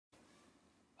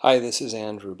Hi, this is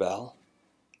Andrew Bell,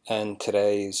 and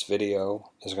today's video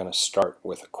is going to start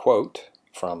with a quote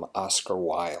from Oscar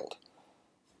Wilde.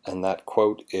 And that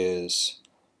quote is,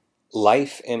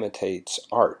 "Life imitates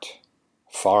art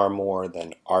far more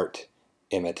than art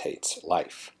imitates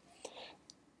life."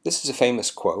 This is a famous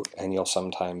quote, and you'll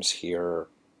sometimes hear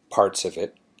parts of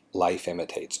it, life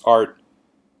imitates art,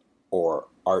 or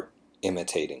art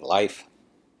imitating life.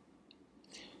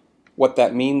 What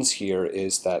that means here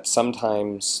is that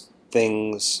sometimes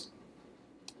things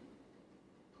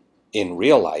in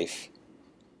real life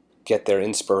get their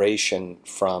inspiration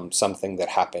from something that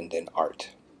happened in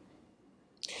art.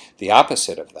 The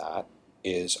opposite of that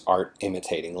is art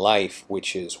imitating life,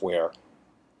 which is where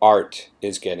art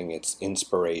is getting its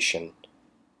inspiration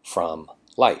from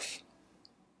life.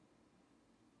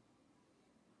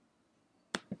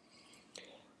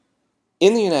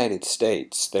 In the United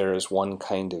States, there is one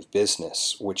kind of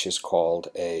business which is called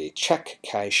a check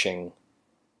cashing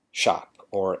shop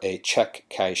or a check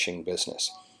cashing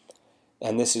business.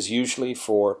 And this is usually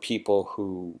for people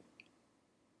who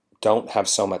don't have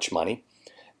so much money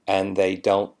and they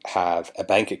don't have a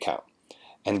bank account.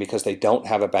 And because they don't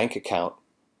have a bank account,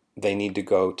 they need to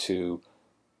go to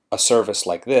a service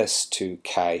like this to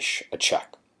cash a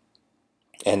check.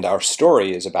 And our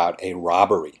story is about a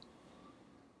robbery.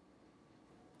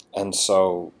 And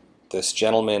so this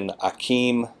gentleman,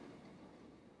 Akim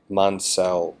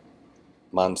Manselvat,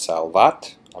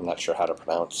 I'm not sure how to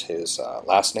pronounce his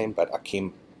last name, but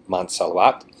Akim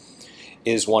Manselvat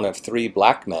is one of 3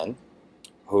 black men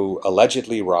who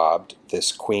allegedly robbed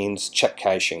this Queens check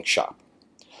cashing shop.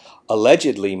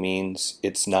 Allegedly means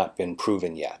it's not been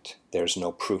proven yet. There's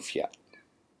no proof yet.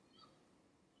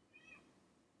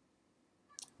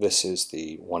 This is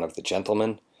one of the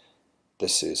gentlemen.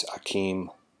 This is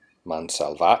Akim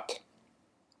Manselvat.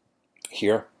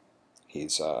 Here,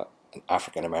 he's an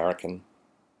African-American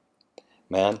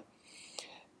man,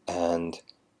 and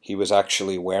he was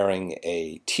actually wearing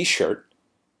a t-shirt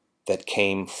that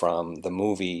came from the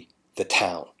movie The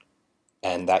Town,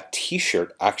 and that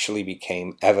t-shirt actually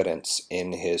became evidence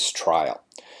in his trial.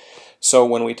 So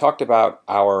when we talked about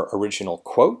our original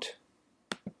quote,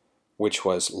 which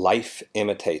was "Life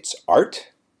imitates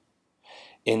art,"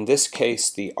 in this case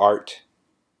the art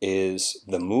is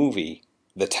the movie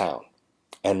The Town,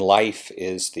 and life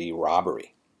is the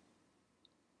robbery,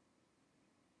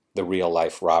 the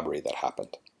real-life robbery that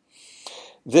happened.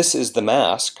 This is the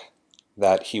mask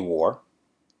that he wore,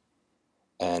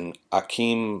 and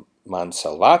Akim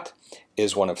Manselvat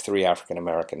is one of 3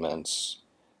 African-American men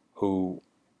who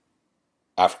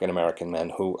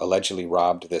allegedly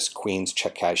robbed this Queens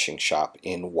check cashing shop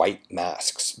in white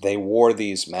masks. They wore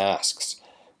these masks,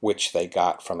 which they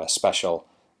got from a special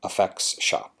effects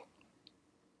shop.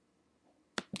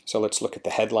 So let's look at the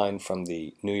headline from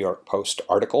the New York Post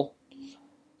article.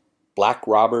 Black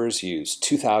robbers use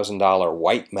 $2,000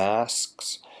 white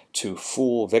masks to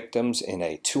fool victims in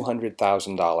a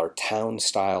 $200,000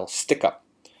 town-style stick-up,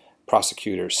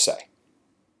 prosecutors say.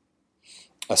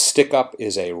 A stick-up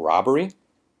is a robbery,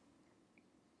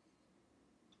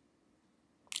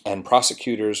 and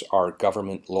prosecutors are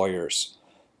government lawyers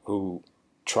who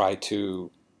try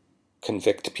to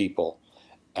convict people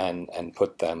and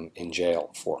put them in jail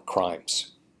for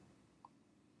crimes.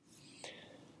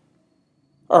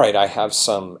 All right, I have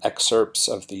some excerpts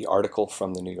of the article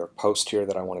from the New York Post here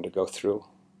that I wanted to go through.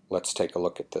 Let's take a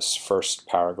look at this first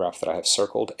paragraph that I have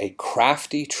circled. A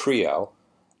crafty trio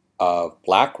of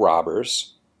black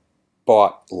robbers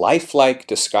bought lifelike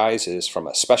disguises from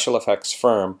a special effects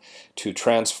firm to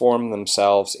transform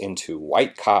themselves into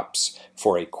white cops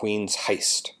for a Queens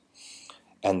heist.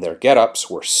 And their get-ups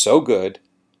were so good,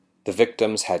 the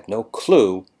victims had no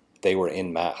clue they were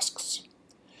in masks.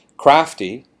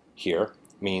 Crafty here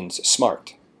means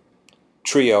smart.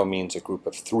 Trio means a group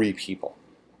of 3 people.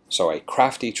 So a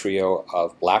crafty trio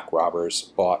of black robbers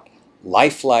bought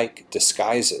lifelike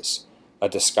disguises. A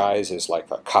disguise is like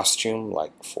a costume,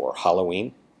 like for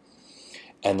Halloween.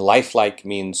 And lifelike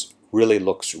means really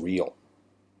looks real.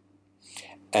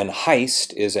 And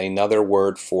heist is another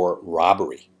word for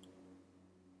robbery.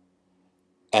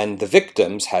 And the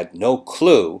victims had no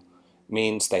clue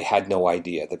means they had no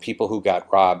idea. The people who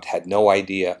got robbed had no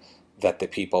idea that the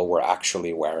people were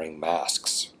actually wearing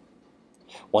masks.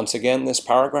 Once again, this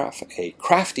paragraph, a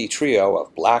crafty trio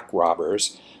of black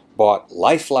robbers bought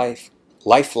lifelike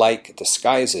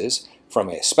disguises from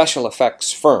a special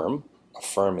effects firm. A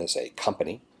firm is a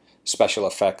company. Special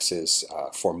effects is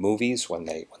for movies when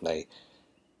they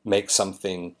make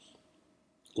something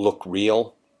look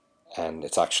real and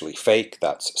it's actually fake.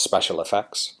 That's special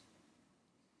effects.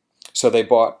 So they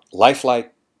bought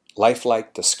lifelike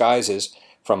lifelike disguises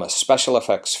from a special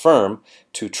effects firm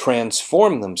to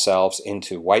transform themselves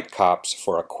into white cops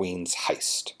for a Queen's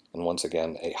heist. And once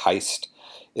again, a heist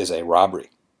is a robbery.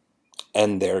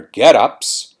 And their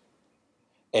get-ups,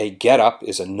 a get-up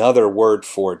is another word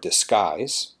for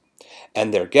disguise,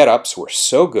 and their get-ups were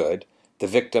so good, the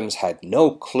victims had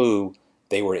no clue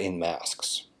they were in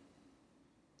masks.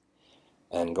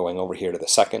 And going over here to the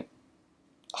second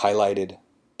highlighted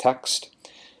text,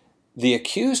 the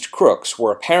accused crooks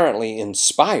were apparently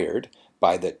inspired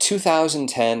by the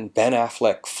 2010 Ben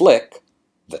Affleck flick,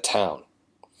 The Town.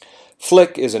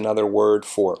 Flick is another word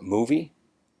for movie,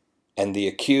 and the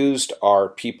accused are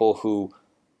people who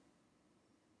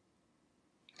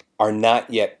are not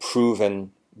yet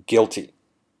proven guilty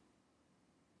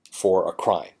for a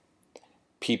crime.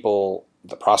 People,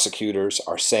 the prosecutors,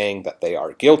 are saying that they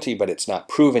are guilty, but it's not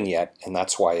proven yet, and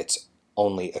that's why it's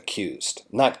only accused,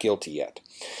 not guilty yet.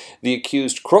 The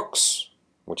accused crooks,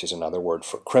 which is another word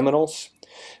for criminals,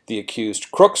 the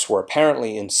accused crooks were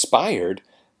apparently inspired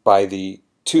by the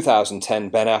 2010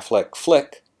 Ben Affleck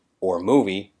flick or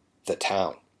movie, The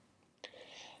Town.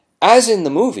 As in the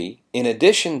movie, in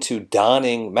addition to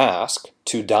donning mask,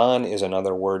 to don is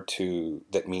another word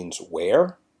that means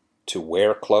wear, to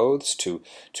wear clothes, to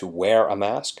wear a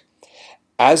mask.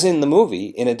 As in the movie,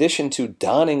 in addition to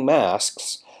donning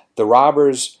masks, the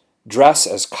robbers dress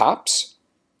as cops,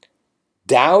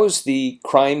 douse the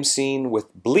crime scene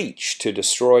with bleach to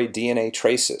destroy DNA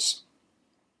traces,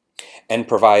 and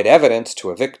provide evidence to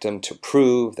a victim to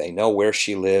prove they know where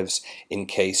she lives in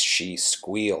case she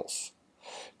squeals.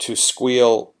 To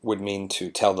squeal would mean to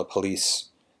tell the police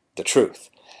the truth.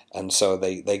 And so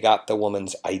they got the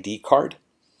woman's ID card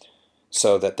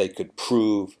so that they could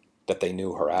prove that they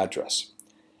knew her address.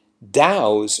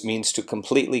 Douse means to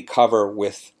completely cover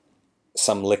with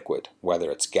some liquid, whether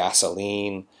it's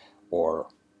gasoline or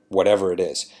whatever it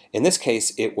is. In this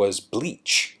case, it was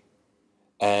bleach.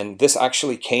 And this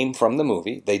actually came from the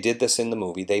movie. They did this in the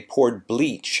movie. They poured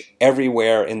bleach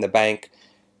everywhere in the bank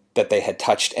that they had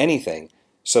touched anything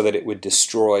so that it would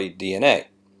destroy DNA.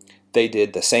 They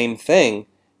did the same thing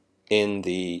in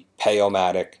the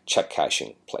Pay-O-Matic check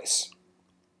cashing place.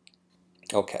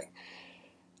 Okay,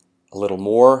 a little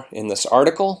more in this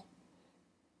article.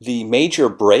 The major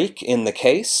break in the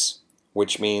case,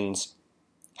 which means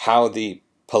how the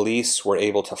police were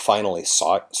able to finally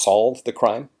solve the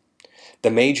crime.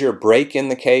 The major break in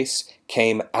the case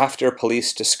came after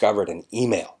police discovered an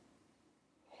email.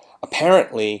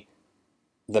 Apparently,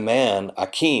 the man,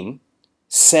 Akeem,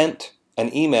 sent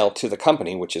an email to the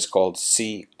company, which is called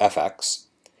CFX,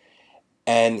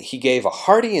 and he gave a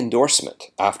hearty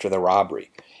endorsement after the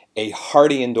robbery. A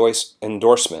hearty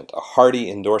endorsement. A hearty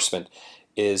endorsement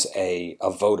is a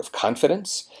vote of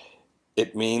confidence.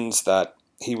 It means that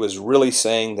he was really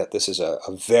saying that this is a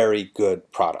very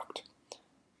good product.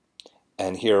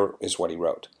 And here is what he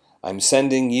wrote. I'm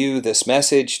sending you this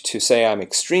message to say I'm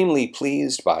extremely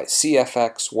pleased by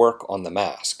CFX work on the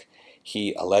mask.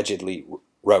 He allegedly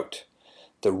wrote.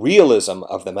 The realism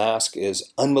of the mask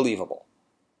is unbelievable.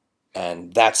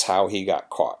 And that's how he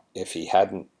got caught. If he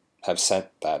hadn't have sent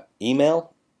that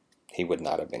email, he would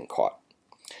not have been caught.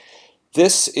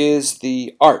 This is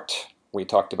the art. We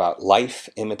talked about life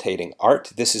imitating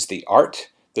art. This is the art.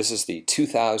 This is the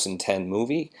 2010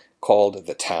 movie called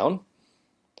The Town.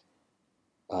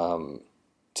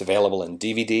 It's available in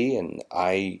DVD, and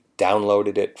I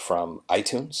downloaded it from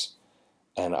iTunes.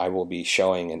 And I will be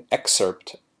showing an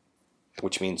excerpt,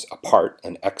 which means a part,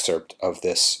 an excerpt of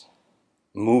this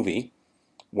movie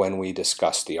when we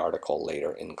discuss the article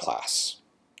later in class.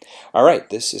 All right,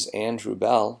 this is Andrew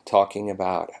Bell talking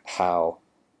about how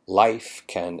life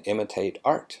can imitate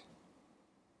art.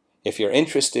 If you're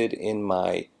interested in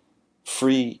my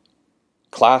free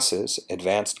classes,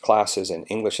 advanced classes in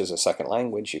English as a second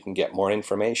language, you can get more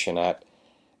information at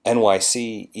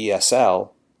nycesl.com.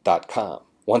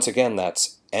 Once again,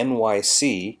 that's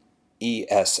nycesl.com.